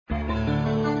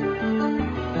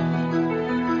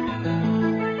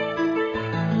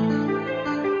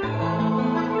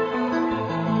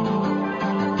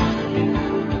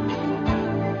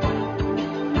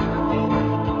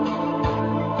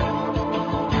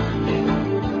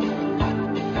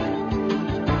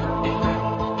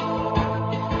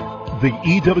The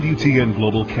EWTN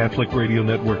Global Catholic Radio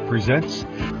Network presents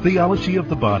Theology of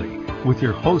the Body with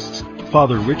your hosts,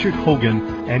 Father Richard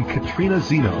Hogan and Katrina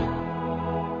Zeno.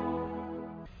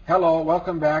 Hello,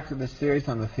 welcome back to the series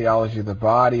on the Theology of the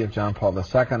Body of John Paul II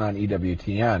on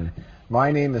EWTN.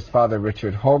 My name is Father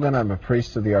Richard Hogan. I'm a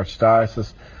priest of the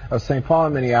Archdiocese of St. Paul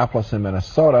in Minneapolis in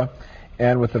Minnesota,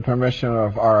 and with the permission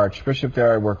of our Archbishop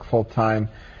there, I work full-time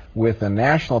with a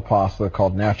national apostolate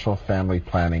called Natural Family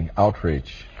Planning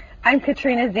Outreach. I'm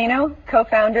Katrina Zeno,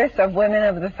 co-foundress of Women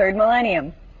of the Third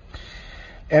Millennium.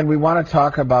 And we want to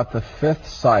talk about the fifth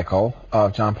cycle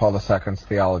of John Paul II's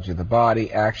Theology of the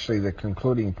Body, actually the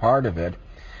concluding part of it.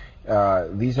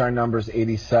 These are numbers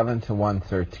 87 to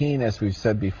 113. As we've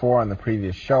said before on the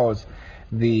previous shows,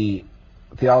 the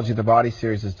Theology of the Body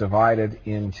series is divided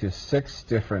into 6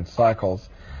 different cycles,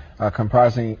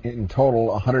 comprising in total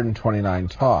 129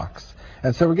 talks.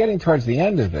 And so we're getting towards the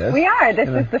end of this. We are. This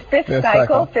is the fifth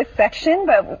cycle, fifth section,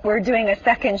 but we're doing a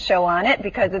second show on it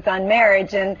because it's on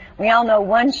marriage, and we all know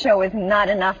one show is not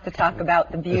enough to talk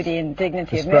about the beauty and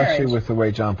dignity of marriage. Especially with the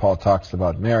way John Paul talks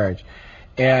about marriage.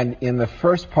 And in the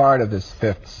first part of this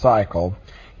fifth cycle,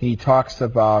 he talks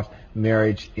about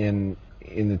marriage in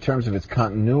the terms of its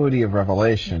continuity of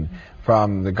revelation,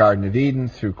 from the Garden of Eden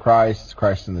through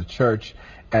Christ in the Church,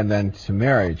 and then to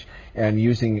marriage, and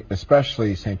using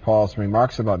especially St. Paul's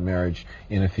remarks about marriage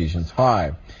in Ephesians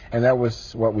 5. And that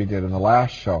was what we did in the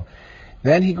last show.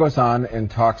 Then he goes on and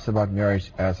talks about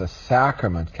marriage as a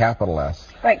sacrament, capital S.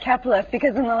 Right, capital S,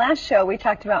 because in the last show we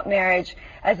talked about marriage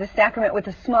as a sacrament with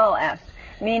a small s,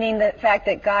 meaning the fact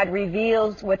that God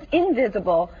reveals what's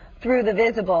invisible through the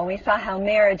visible. And we saw how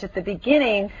marriage at the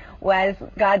beginning was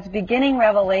God's beginning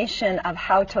revelation of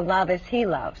how to love as he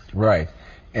loves. Right.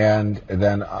 And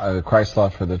then Christ's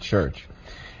love for the Church.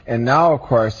 And now, of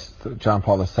course, John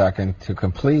Paul II, to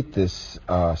complete this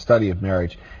study of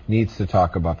marriage, needs to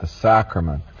talk about the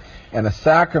sacrament. And a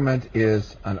sacrament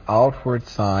is an outward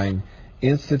sign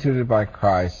instituted by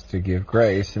Christ to give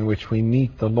grace in which we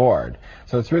meet the Lord.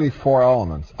 So it's really 4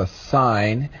 elements. A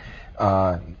sign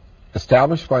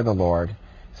established by the Lord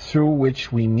through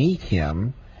which we meet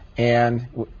him, and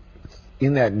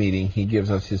in that meeting he gives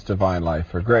us his divine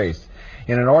life or grace.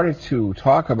 And in order to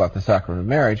talk about the sacrament of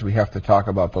marriage, we have to talk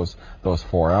about those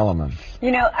 4 elements.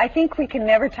 You know, I think we can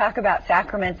never talk about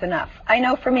sacraments enough. I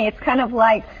know for me it's kind of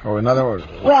like... Oh, in other words...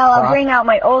 Well, I'll bring out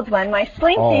my old one, my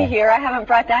slinky here. I haven't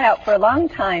brought that out for a long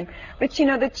time. But, you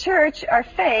know, the Church, our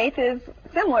faith, is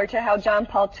similar to how John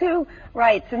Paul II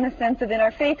writes, in the sense of in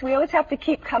our faith we always have to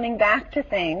keep coming back to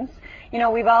things. You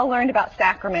know, we've all learned about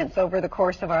sacraments over the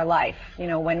course of our life, you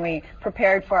know, when we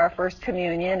prepared for our first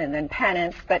communion and then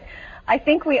penance, but I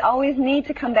think we always need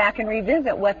to come back and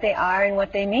revisit what they are and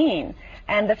what they mean.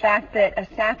 And the fact that a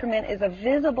sacrament is a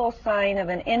visible sign of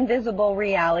an invisible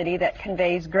reality that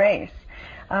conveys grace.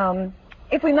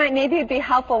 If we might, maybe it'd be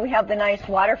helpful, we have the nice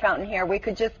water fountain here. We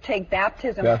could just take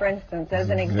baptism, for instance, as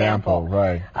an example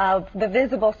right, of the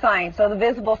visible sign. So the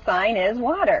visible sign is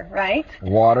water, right?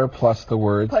 Water plus the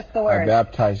words. Plus the words. I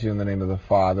baptize you in the name of the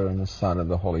Father and the Son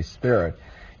and the Holy Spirit.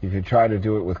 If you try to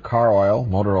do it with car oil,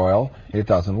 motor oil, it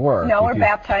doesn't work. No, we're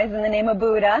baptized in the name of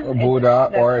Buddha.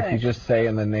 Or if you just say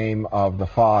in the name of the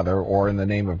Father or in the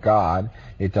name of God,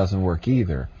 it doesn't work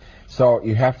either. So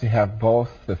you have to have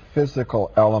both the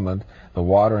physical element, the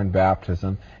water and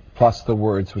baptism, plus the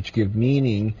words which give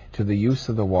meaning to the use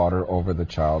of the water over the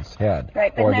child's head,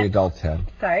 right, or the adult's head.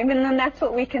 Sorry, but then that's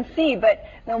what we can see. But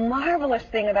the marvelous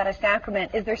thing about a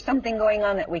sacrament is there's something going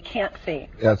on that we can't see.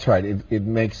 That's right. It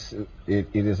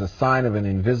is a sign of an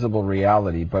invisible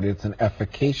reality, but it's an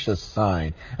efficacious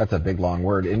sign. That's a big, long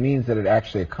word. It means that it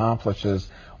actually accomplishes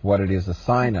what it is a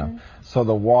sign of. So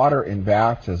the water in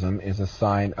baptism is a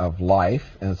sign of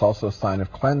life, and it's also a sign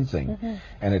of cleansing.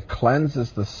 And it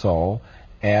cleanses the soul,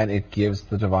 and it gives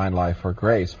the divine life or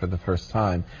grace for the first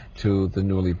time to the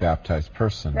newly baptized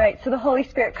person. Right, so the Holy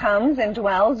Spirit comes and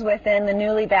dwells within the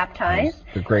newly baptized.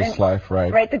 Yes, the grace life,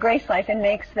 right. Right, the grace life, and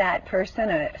makes that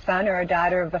person a son or a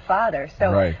daughter of the Father.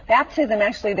 So baptism,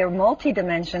 actually, there are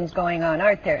multi-dimensions going on,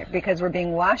 aren't there? Because we're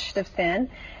being washed of sin,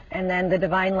 and then the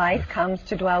divine life comes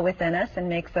to dwell within us and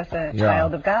makes us a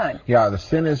child of God. Yeah, the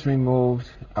sin is removed,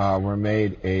 we're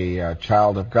made a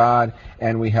child of God,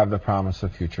 and we have the promise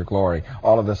of future glory.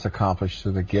 All of this accomplished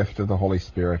through the gift of the Holy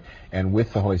Spirit, and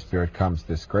with the Holy Spirit comes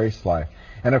this grace life.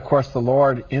 And of course the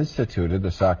Lord instituted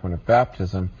the sacrament of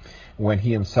baptism when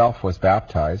he himself was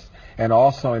baptized, and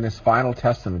also in his final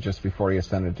testament just before he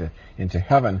ascended into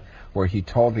heaven, where he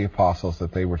told the apostles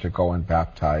that they were to go and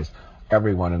baptize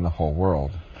everyone in the whole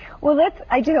world. Well,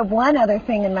 I do have one other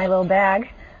thing in my little bag.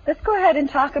 let's go ahead and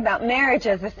talk about marriage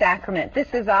as a sacrament.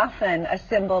 This is often a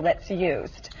symbol that's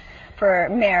used for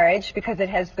marriage because it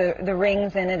has the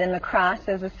rings in it and the cross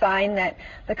as a sign that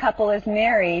the couple is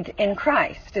married in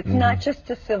Christ. It's not just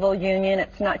a civil union.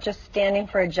 It's not just standing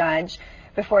for a judge,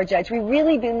 before a judge. We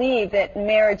really believe that in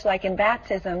marriage, like in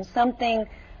baptism, something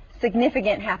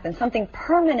significant happens, something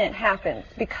permanent happens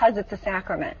because it's a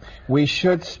sacrament. We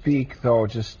should speak, though,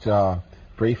 just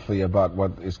briefly about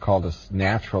what is called a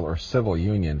natural or civil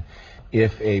union.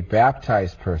 If a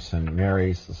baptized person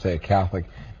marries, say a Catholic,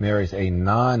 marries a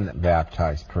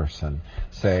non-baptized person,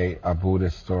 say a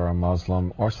Buddhist or a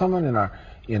Muslim, or someone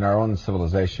in our own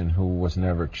civilization who was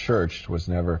never churched, was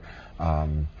never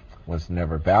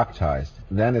baptized,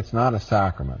 then it's not a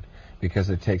sacrament, because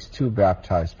it takes two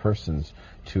baptized persons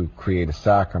to create a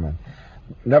sacrament.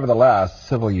 Nevertheless,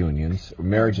 civil unions,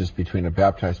 marriages between a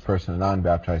baptized person and a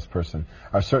non-baptized person,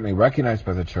 are certainly recognized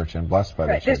by the Church and blessed by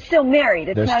the Church. They're still married.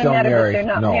 It's not a matter that they're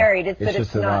not married. It's that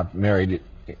just they're not married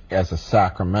as a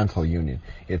sacramental union.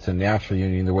 It's a natural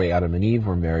union the way Adam and Eve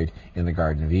were married in the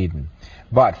Garden of Eden.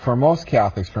 But for most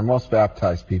Catholics, for most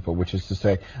baptized people, which is to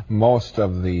say most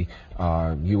of the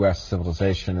U.S.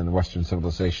 civilization and the Western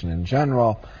civilization in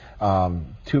general,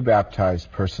 two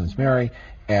baptized persons marry,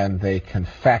 and they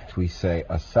confect, we say,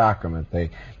 a sacrament.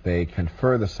 They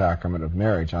confer the sacrament of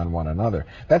marriage on one another.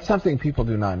 That's something people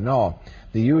do not know.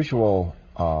 The usual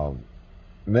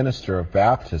minister of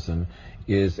baptism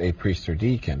is a priest or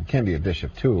deacon. Can be a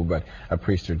bishop too, but a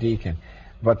priest or deacon.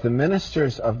 But the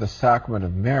ministers of the sacrament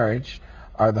of marriage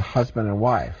are the husband and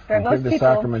wife who give the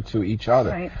sacrament to each other.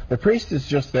 Right. The priest is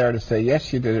just there to say,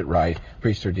 yes, you did it right,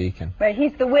 priest or deacon. Right,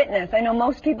 he's the witness. I know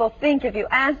most people think if you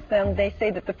ask them, they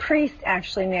say that the priest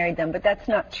actually married them, but that's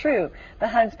not true. The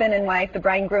husband and wife, the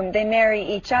bride and groom, they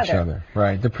marry each other.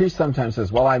 Right. The priest sometimes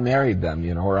says, well, I married them,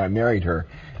 or I married her.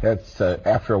 That's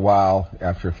after a while,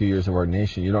 after a few years of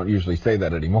ordination, you don't usually say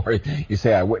that anymore. You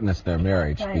say, I witnessed their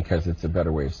marriage, because it's a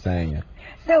better way of saying it.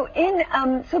 So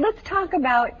so let's talk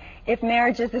about if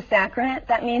marriage is a sacrament.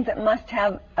 That means it must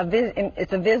have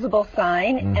it's a visible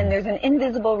sign, and there's an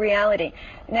invisible reality.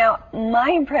 Now, my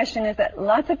impression is that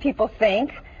lots of people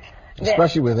think,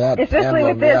 especially with that,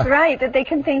 right, that they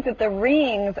can think that the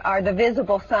rings are the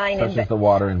visible sign, such as the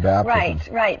water in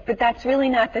baptism. Right, but that's really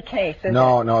not the case, is it?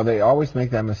 No, they always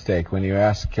make that mistake when you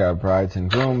ask brides and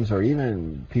grooms, or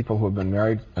even people who have been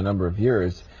married a number of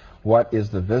years, what is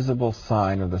the visible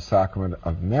sign of the sacrament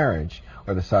of marriage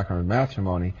or the sacrament of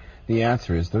matrimony? The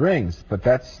answer is the rings, but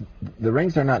the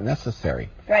rings are not necessary.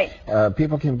 Right.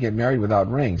 People can get married without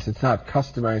rings. It's not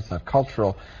customary, it's not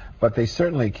cultural, but they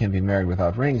certainly can be married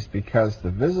without rings, because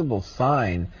the visible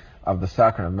sign of the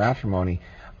sacrament of matrimony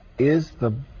is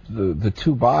the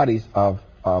two bodies of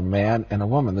a man and a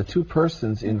woman, the two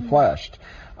persons infleshed.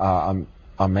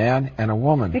 A man and a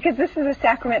woman. Because this is a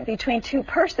sacrament between two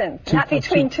persons, not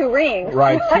between two rings.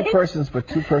 Right, two persons, but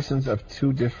two persons of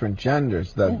two different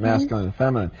genders, the masculine and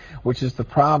feminine, which is the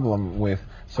problem with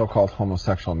so-called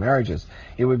homosexual marriages.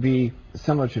 It would be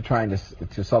similar to trying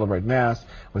to celebrate Mass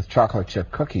with chocolate chip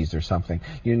cookies or something.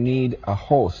 You need a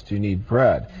host, you need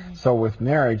bread. So with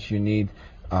marriage, you need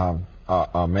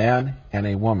a man and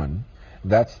a woman.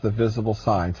 That's the visible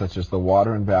sign, such as the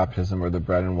water in baptism, or the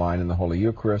bread and wine in the Holy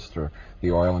Eucharist, or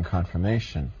the oil in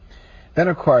confirmation. Then,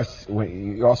 of course,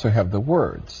 you also have the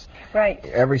words. Right.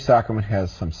 Every sacrament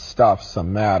has some stuff,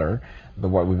 some matter.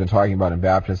 What we've been talking about in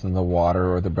baptism, the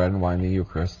water, or the bread and wine in the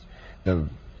Eucharist. The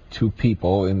two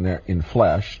people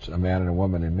infleshed, a man and a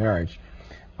woman in marriage.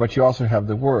 But you also have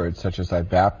the words, such as I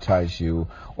baptize you,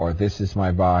 or this is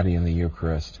my body in the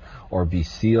Eucharist, or be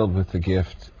sealed with the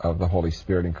gift of the Holy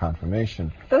Spirit in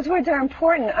confirmation. Those words are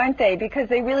important, aren't they? Because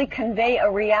they really convey a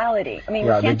reality. I mean,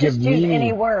 you can't just use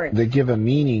any words. They give a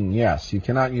meaning, yes. You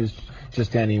cannot use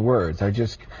just any words.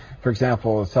 For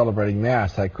example, celebrating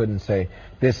Mass, I couldn't say,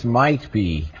 this might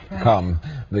become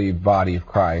the body of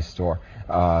Christ, or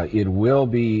it will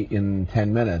be in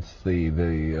 10 minutes the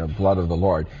blood of the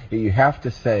Lord. You have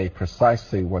to say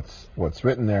precisely what's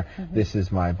written there. This is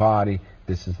my body,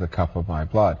 this is the cup of my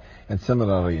blood. And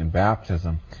similarly in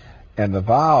baptism. And the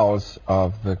vows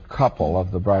of the couple,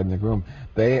 of the bride and the groom,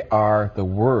 they are the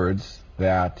words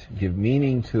that give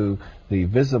meaning to the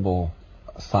visible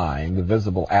sign, the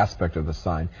visible aspect of the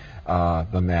sign,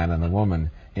 the man and the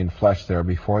woman in flesh there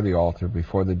before the altar,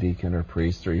 before the deacon or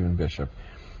priest or even bishop.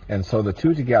 And so the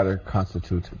two together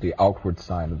constitute the outward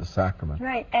sign of the sacrament.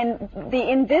 Right, and the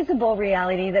invisible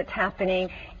reality that's happening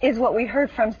is what we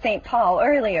heard from St. Paul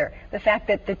earlier, the fact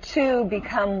that the two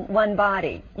become one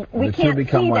body. We can't see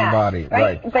that, one body,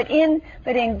 right. But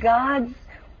in God's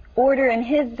order in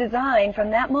His design,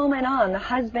 from that moment on, the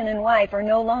husband and wife are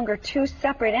no longer two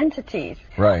separate entities.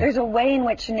 Right. There's a way in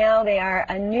which now they are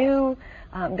a new,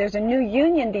 there's a new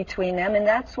union between them, and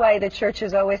that's why the church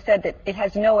has always said that it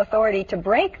has no authority to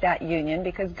break that union,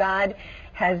 because God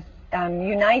has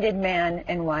united man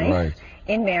and wife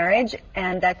in marriage,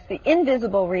 and that's the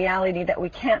invisible reality that we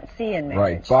can't see in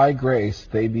marriage. Right. By grace,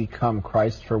 they become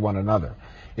Christ for one another.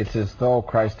 It's as though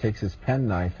Christ takes his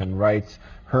penknife and writes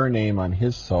her name on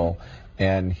his soul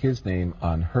and his name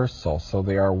on her soul. So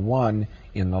they are one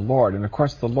in the Lord. And of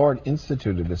course, the Lord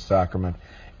instituted this sacrament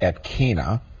at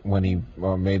Cana when he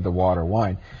made the water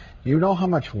wine. You know how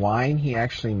much wine he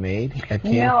actually made at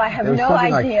Cana? No, I have no idea. It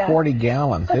was something like 40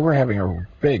 gallons. They were having a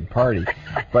big party.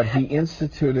 But he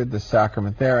instituted the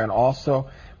sacrament there, and also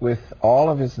with all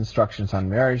of his instructions on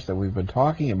marriage that we've been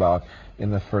talking about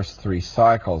in the first 3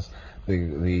 cycles.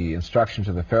 The instruction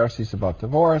to the Pharisees about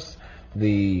divorce,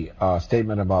 the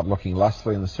statement about looking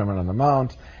lustfully in the Sermon on the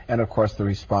Mount, and of course the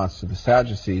response to the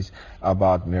Sadducees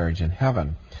about marriage in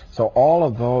heaven. So all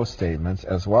of those statements,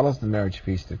 as well as the marriage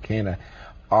feast at Cana,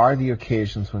 are the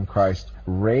occasions when Christ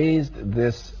raised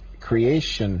this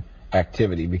creation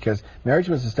activity, because marriage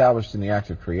was established in the act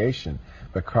of creation,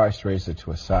 but Christ raised it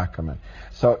to a sacrament.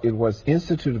 So it was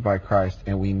instituted by Christ,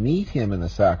 and we meet him in the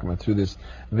sacrament through this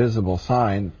visible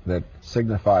sign that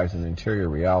signifies an interior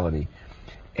reality.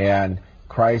 And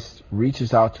Christ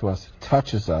reaches out to us,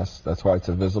 touches us, that's why it's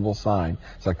a visible sign,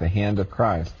 it's like the hand of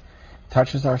Christ,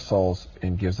 touches our souls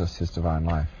and gives us his divine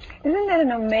life. Isn't that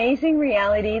an amazing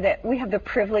reality that we have the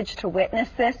privilege to witness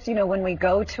this, when we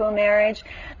go to a marriage,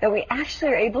 that we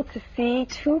actually are able to see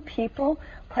 2 people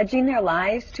pledging their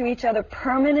lives to each other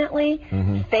permanently,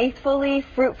 faithfully,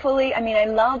 fruitfully. I mean, I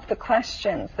love the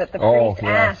questions that the priest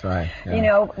asks,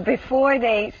 before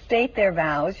they state their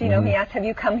vows. He asks, have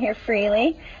you come here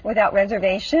freely, without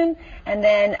reservation? And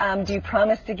then, do you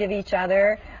promise to give each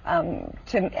other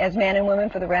as man and woman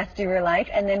for the rest of your life?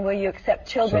 And then, will you accept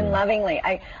children lovingly?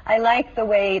 I like the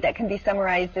way that can be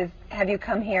summarized as, have you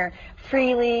come here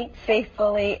freely,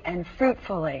 faithfully, and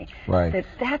fruitfully? Right.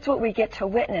 That's what we get to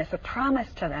witness, a promise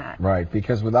to that. Right,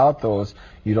 because without those,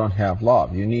 you don't have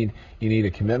love. You need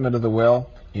a commitment of the will,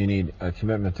 you need a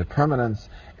commitment to permanence,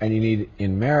 and you need,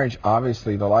 in marriage,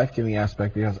 obviously, the life-giving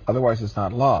aspect, because otherwise it's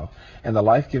not love. And the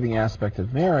life-giving aspect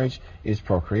of marriage is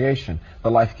procreation.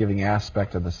 The life-giving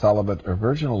aspect of the celibate or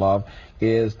virginal love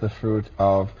is the fruit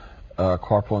of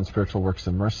corporal and spiritual works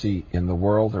of mercy in the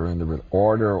world, or in the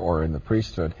order, or in the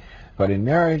priesthood. But in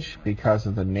marriage, because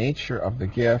of the nature of the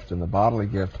gift and the bodily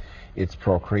gift, it's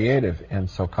procreative, and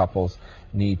so couples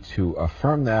need to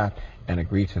affirm that and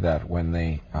agree to that when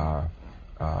they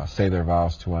say their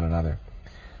vows to one another.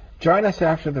 Join us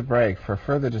after the break for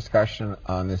further discussion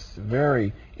on this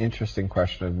very interesting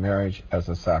question of marriage as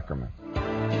a sacrament.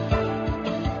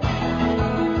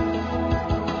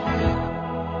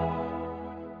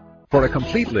 For a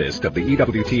complete list of the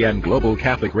EWTN Global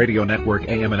Catholic Radio Network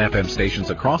AM and FM stations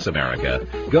across America,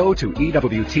 go to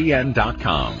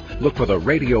EWTN.com. Look for the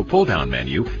radio pull-down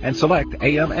menu and select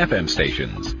AM/FM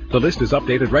stations. The list is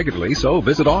updated regularly, so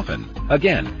visit often.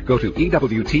 Again, go to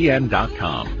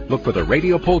EWTN.com. Look for the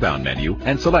radio pull-down menu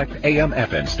and select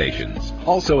AM/FM stations.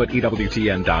 Also at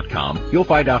EWTN.com, you'll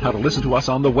find out how to listen to us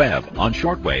on the web, on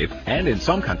shortwave, and in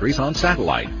some countries on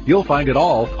satellite. You'll find it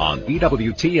all on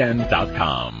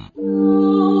EWTN.com.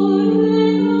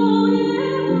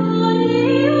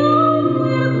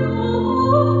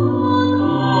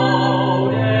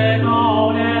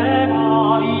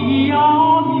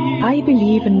 I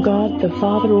believe in God the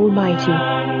Father Almighty,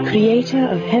 creator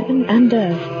of heaven and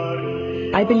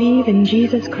earth. I believe in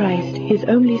Jesus Christ, his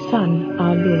only Son,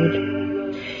 our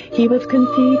Lord. He was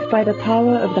conceived by the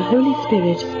power of the Holy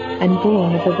Spirit and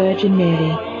born of the Virgin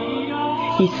Mary.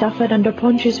 He suffered under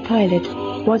Pontius Pilate,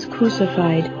 was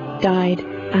crucified, died,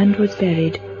 and was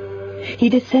buried. He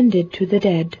descended to the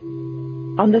dead.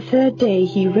 On the 3rd day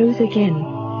he rose again.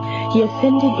 He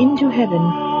ascended into heaven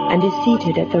and is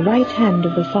seated at the right hand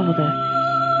of the Father.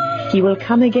 He will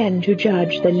come again to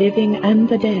judge the living and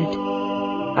the dead.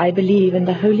 I believe in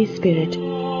the Holy Spirit,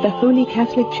 the Holy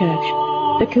Catholic Church,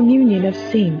 the communion of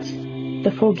saints,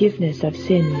 the forgiveness of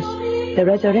sins, the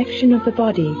resurrection of the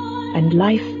body, and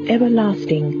life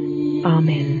everlasting.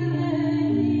 Amen.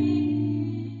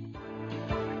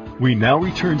 We now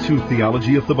return to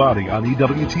Theology of the Body on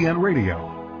EWTN Radio.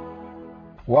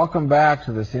 Welcome back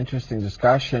to this interesting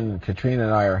discussion Katrina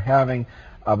and I are having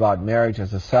about marriage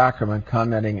as a sacrament,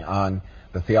 commenting on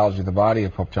the Theology of the Body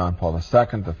of Pope John Paul II,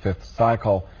 the 5th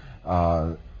cycle,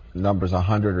 numbers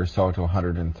 100 or so to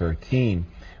 113,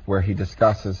 where he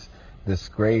discusses this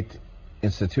great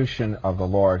institution of the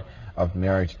Lord of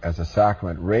marriage as a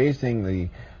sacrament, raising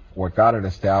what God had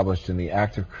established in the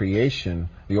act of creation,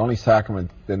 the only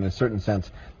sacrament that in a certain sense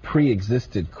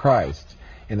pre-existed Christ,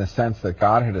 in the sense that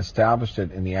God had established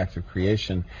it in the act of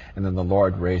creation, and then the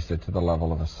Lord raised it to the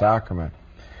level of a sacrament.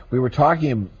 We were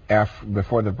talking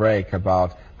before the break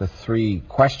about the three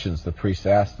questions the priest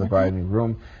asked the bride and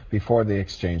groom before they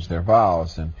exchanged their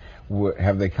vows. And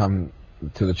have they come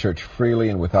to the church freely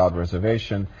and without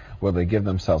reservation? Will they give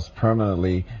themselves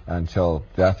permanently until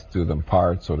death do them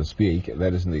part, so to speak?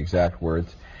 That isn't the exact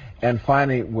words. And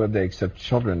finally, would they accept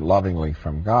children lovingly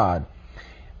from God?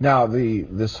 Now,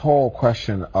 this whole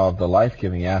question of the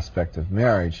life-giving aspect of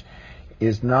marriage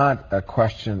is not a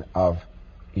question of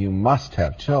you must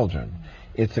have children.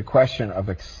 It's a question of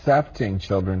accepting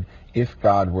children if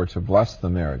God were to bless the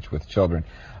marriage with children.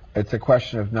 It's a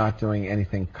question of not doing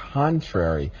anything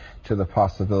contrary to the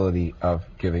possibility of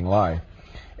giving life.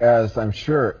 As I'm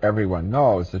sure everyone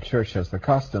knows, the Church has the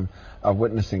custom of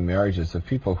witnessing marriages of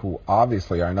people who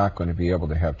obviously are not going to be able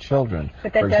to have children.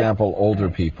 For example, older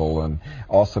people, and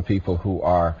also people who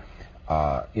are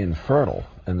infertile,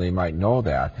 and they might know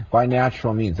that, by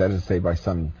natural means, that is to say, by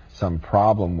some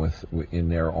problem in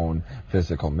their own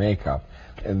physical makeup.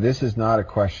 And this is not a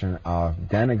question of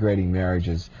denigrating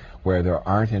marriages where there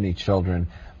aren't any children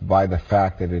by the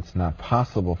fact that it's not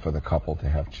possible for the couple to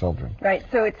have children. Right,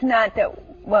 so it's not that,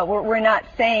 well, we're not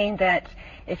saying that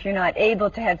if you're not able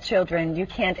to have children, you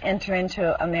can't enter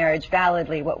into a marriage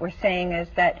validly. What we're saying is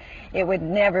that it would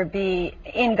never be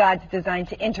in God's design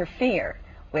to interfere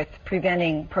with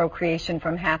preventing procreation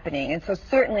from happening. And so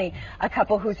certainly a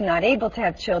couple who's not able to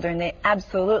have children, they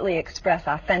absolutely express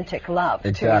authentic love to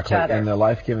each other. Exactly, and the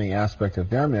life-giving aspect of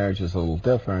their marriage is a little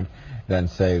different than,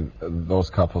 say, those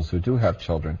couples who do have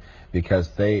children, because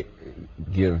they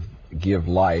give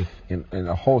life in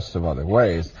a host of other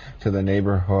ways to the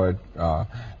neighborhood,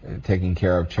 taking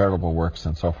care of charitable works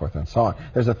and so forth and so on.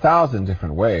 There's 1,000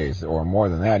 different ways, or more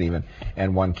than that even,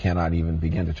 and one cannot even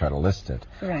begin to try to list it.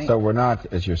 Right. So we're not,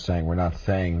 as you're saying, we're not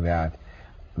saying that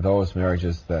those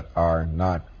marriages that are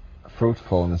not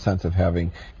fruitful in the sense of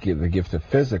having the gift of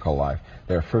physical life,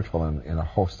 they're fruitful in a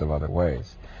host of other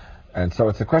ways. And so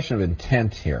it's a question of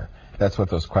intent here. That's what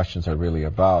those questions are really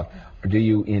about. Do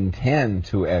you intend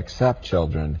to accept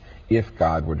children if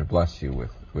God were to bless you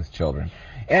with children?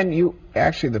 And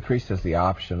the priest has the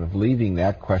option of leaving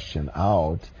that question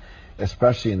out,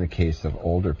 especially in the case of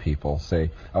older people,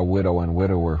 say a widow and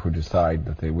widower who decide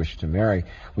that they wish to marry.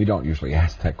 We don't usually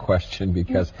ask that question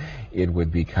because it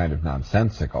would be kind of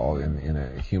nonsensical in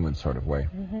a human sort of way.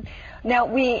 Mm-hmm. Now,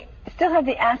 we still have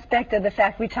the aspect of the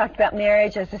fact we talked about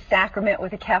marriage as a sacrament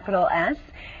with a capital S,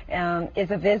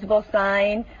 is a visible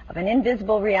sign of an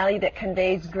invisible reality that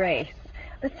conveys grace.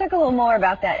 Let's talk a little more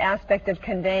about that aspect of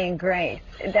conveying grace.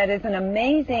 That is an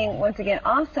amazing, once again,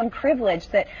 awesome privilege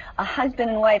that a husband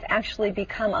and wife actually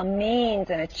become a means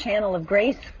and a channel of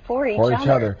grace for each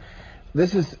other.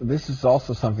 This is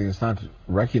also something that's not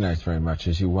recognized very much,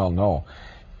 as you well know.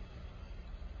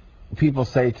 People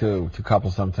say to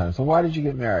couples sometimes, well, why did you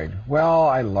get married? Well,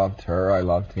 I loved her, I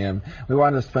loved him. We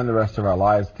wanted to spend the rest of our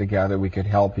lives together. We could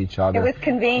help each other. It was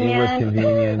convenient. He was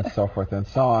convenient, so forth and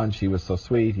so on. She was so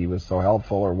sweet, he was so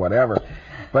helpful, or whatever.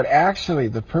 But actually,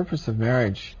 the purpose of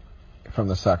marriage, from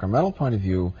the sacramental point of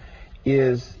view,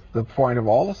 is the point of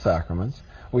all the sacraments,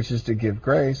 which is to give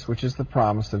grace, which is the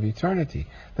promise of eternity.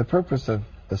 The purpose of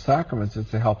the sacraments is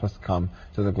to help us come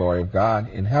to the glory of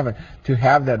God in heaven, to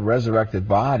have that resurrected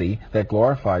body, that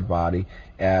glorified body,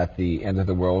 at the end of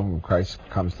the world when Christ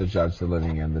comes to judge the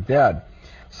living and the dead.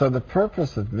 So the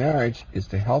purpose of marriage is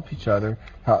to help each other,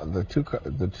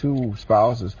 the two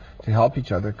spouses, to help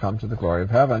each other come to the glory of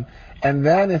heaven, and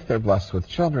then if they're blessed with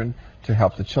children, to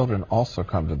help the children also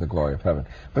come to the glory of heaven.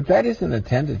 But that isn't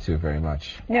attended to very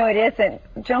much. No, it isn't.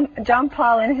 John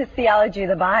Paul, in his Theology of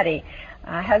the Body,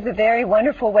 has a very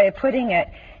wonderful way of putting it.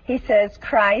 He says,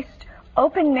 Christ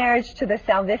opened marriage to the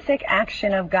salvific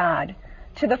action of God,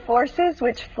 to the forces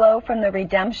which flow from the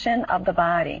redemption of the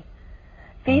body.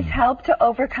 These help to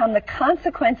overcome the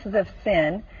consequences of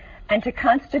sin and to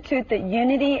constitute the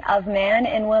unity of man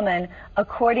and woman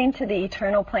according to the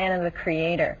eternal plan of the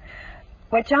Creator.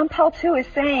 What John Paul II is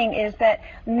saying is that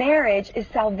marriage is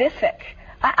salvific.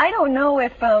 I don't know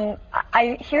if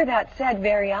I hear that said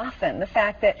very often, the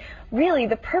fact that really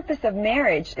the purpose of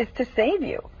marriage is to save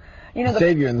you.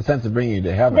 Save you in the sense of bringing you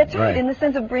to heaven. That's right, in the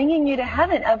sense of bringing you to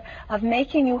heaven, of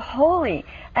making you holy.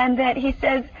 And that he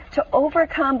says to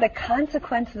overcome the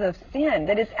consequences of sin,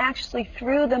 that it's actually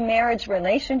through the marriage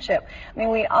relationship. I mean,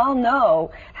 we all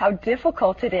know how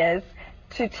difficult it is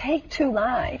to take two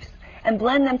lives and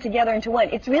blend them together into one.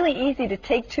 It's really easy to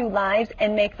take two lives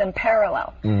and make them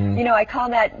parallel. You know, I call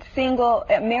that single,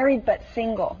 married but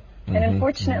single. And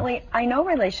unfortunately, I know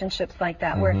relationships like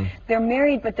that where they're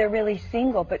married but they're really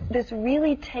single. But this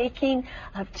really taking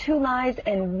of two lives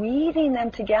and weaving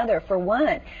them together for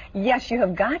one. Yes, you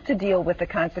have got to deal with the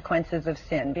consequences of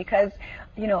sin because,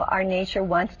 you know, our nature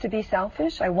wants to be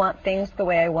selfish. I want things the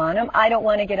way I want them. I don't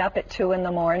want to get up at 2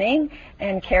 a.m.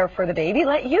 and care for the baby.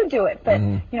 Let you do it. But,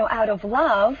 you know, out of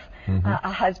love,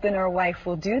 a husband or a wife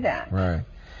will do that. Right.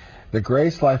 The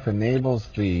grace life enables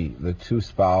the two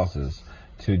spouses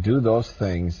to do those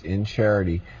things in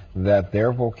charity that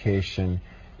their vocation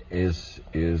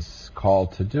is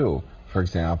called to do. For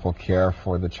example, care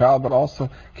for the child, but also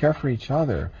care for each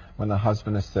other. When the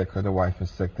husband is sick or the wife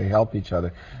is sick, they help each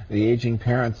other. The aging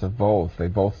parents of both, they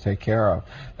both take care of.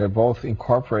 They're both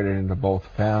incorporated into both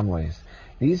families.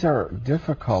 These are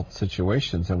difficult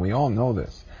situations, and we all know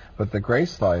this. But the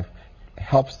grace life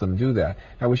helps them do that.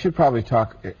 Now, we should probably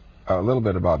talk a little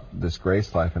bit about this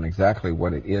grace life and exactly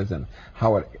what it is and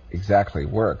how it exactly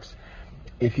works.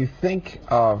 If you think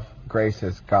of grace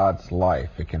as God's life,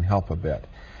 it can help a bit.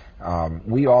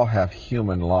 We all have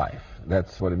human life.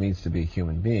 That's what it means to be a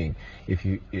human being.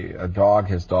 A dog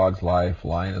has dog's life,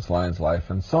 lion has lion's life,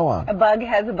 and so on. A bug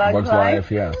has a bug's life.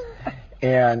 Yes.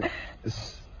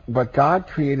 But God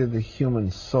created the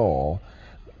human soul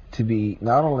to be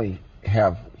not only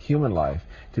have human life,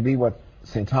 to be what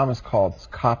St. Thomas calls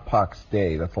capax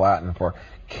Dei, that's Latin for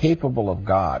capable of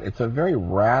God. It's a very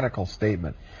radical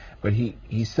statement, but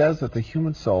he says that the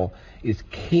human soul is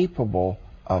capable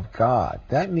of God.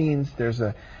 That means there's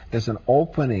an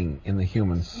opening in the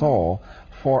human soul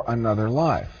for another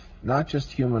life, not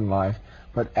just human life,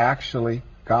 but actually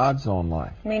God's own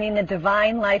life. Meaning the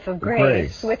divine life of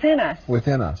grace within us.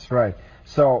 Within us, right.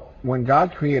 So when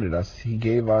God created us, he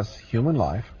gave us human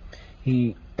life.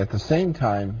 He, at the same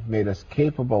time, made us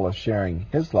capable of sharing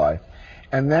his life.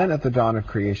 And then at the dawn of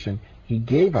creation, he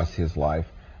gave us his life,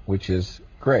 which is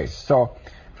grace. So,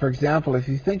 for example, if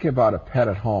you think about a pet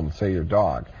at home, say your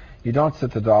dog, you don't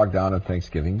sit the dog down at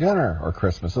Thanksgiving dinner or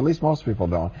Christmas, at least most people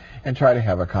don't, and try to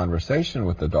have a conversation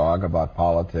with the dog about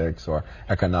politics or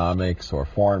economics or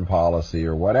foreign policy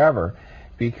or whatever,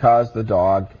 because the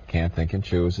dog can't think and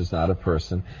choose, is not a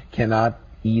person, cannot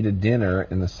eat a dinner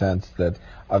in the sense that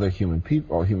other human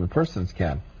people or human persons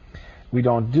can. We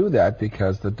don't do that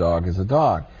because the dog is a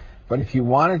dog. But if you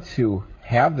wanted to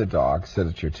have the dog sit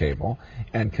at your table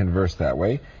and converse that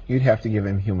way, you'd have to give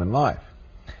him human life.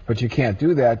 But you can't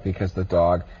do that because the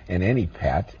dog, and any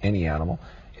pet, any animal,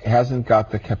 hasn't got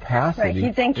the capacity. Right,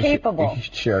 he's incapable. To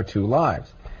share two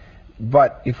lives.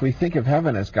 But if we think of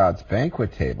heaven as God's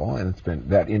banquet table, and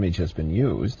that image has been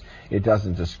used, it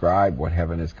doesn't describe what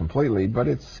heaven is completely, but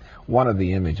it's one of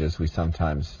the images we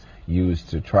sometimes use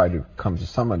to try to come to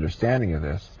some understanding of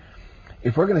this.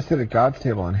 If we're going to sit at God's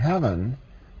table in heaven,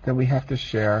 then we have to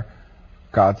share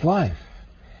God's life.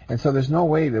 And so there's no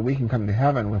way that we can come to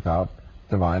heaven without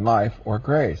divine life or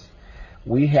grace.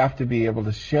 We have to be able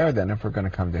to share then, if we're going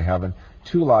to come to heaven,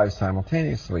 two lives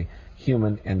simultaneously,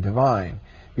 human and divine.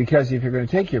 Because if you're going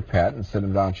to take your pet and sit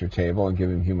him down at your table and give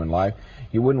him human life,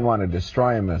 you wouldn't want to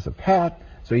destroy him as a pet,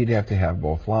 so you'd have to have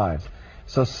both lives.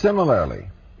 So similarly,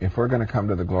 if we're going to come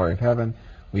to the glory of heaven,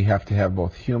 we have to have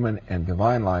both human and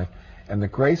divine life, and the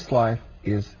grace life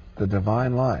is the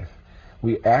divine life.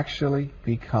 We actually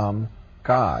become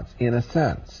gods, in a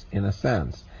sense,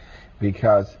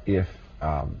 because if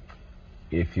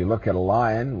you look at a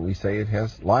lion, we say it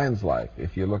has lion's life.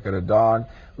 If you look at a dog,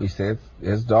 we say it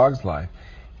has dog's life.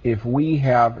 If we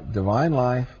have divine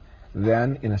life,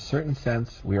 then in a certain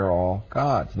sense we are all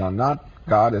gods. Now, not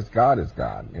God is God,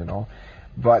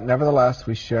 but nevertheless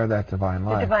we share that divine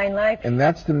life. The divine life. And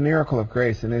that's the miracle of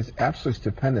grace, and it's absolutely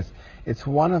stupendous. It's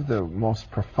one of the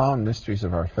most profound mysteries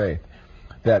of our faith,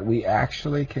 that we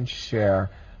actually can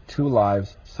share two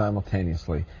lives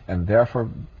simultaneously, and therefore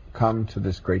come to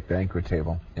this great banquet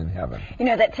table in heaven.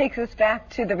 That takes us back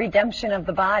to the redemption of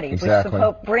the body, exactly. which the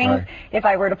Pope brings. Right. If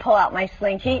I were to pull out my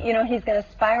slinky, he's going to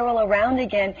spiral around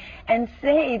again and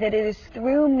say that it is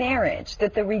through marriage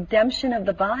that the redemption of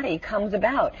the body comes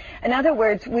about. In other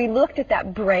words, we looked at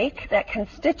that break, that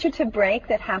constitutive break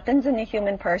that happens in the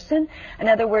human person. In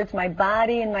other words, my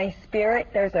body and my spirit,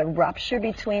 there's a rupture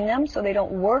between them, so they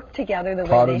don't work together the way they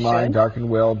should. Clouded mind, darkened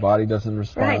will, body doesn't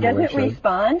respond. Right, doesn't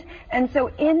respond. And so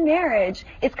in in marriage,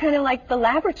 it's kind of like the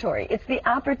laboratory. It's the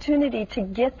opportunity to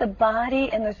get the body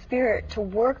and the spirit to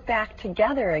work back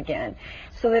together again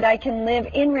so that I can live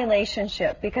in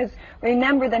relationship. Because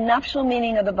remember, the nuptial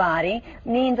meaning of the body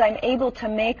means I'm able to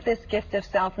make this gift of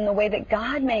self in the way that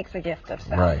God makes a gift of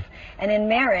self. Right. And in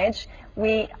marriage,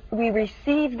 we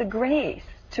receive the grace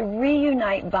to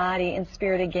reunite body and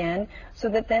spirit again so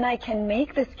that then I can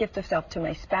make this gift of self to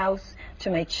my spouse, to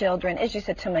my children, as you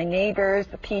said, to my neighbors,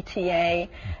 the PTA.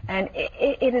 And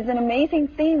it is an amazing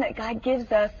thing that God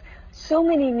gives us so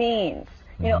many means.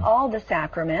 You know, all the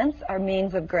sacraments are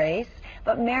means of grace,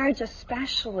 but marriage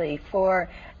especially for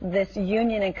this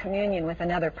union and communion with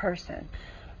another person.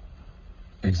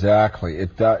 Exactly.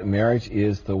 Marriage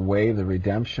is the way the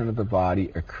redemption of the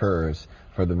body occurs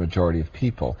for the majority of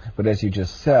people. But as you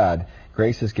just said,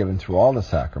 grace is given through all the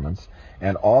sacraments,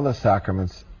 and all the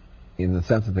sacraments, in the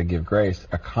sense that they give grace,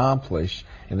 accomplish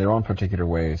in their own particular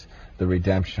ways the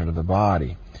redemption of the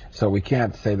body. So we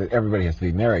can't say that everybody has to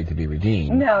be married to be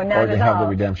redeemed, No, not or to at have all. the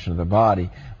redemption of the body,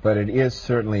 but it is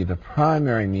certainly the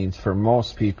primary means for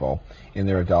most people in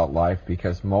their adult life,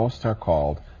 because most are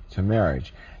called to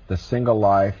marriage. The single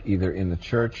life, either in the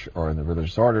church or in the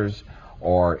religious orders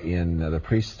or in the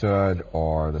priesthood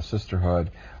or the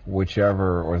sisterhood,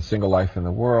 whichever, or the single life in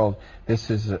the world, this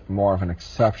is more of an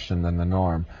exception than the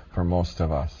norm for most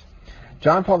of us.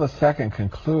 John Paul II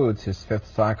concludes his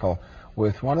fifth cycle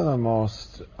with one of the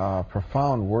most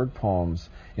profound word poems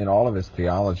in all of his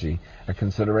theology, a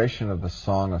consideration of the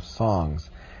Song of Songs.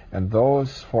 And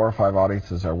those 4 or 5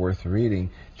 audiences are worth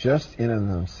reading just in and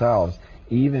themselves,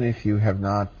 even if you have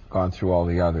not gone through all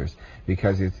the others,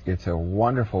 because it's a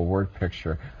wonderful word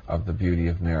picture of the beauty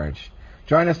of marriage.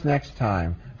 Join us next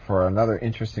time for another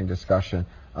interesting discussion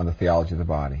on the theology of the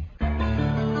body.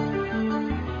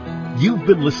 You've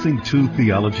been listening to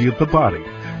Theology of the Body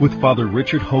with Father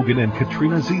Richard Hogan and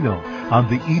Katrina Zeno on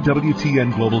the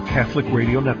EWTN Global Catholic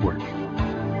Radio Network.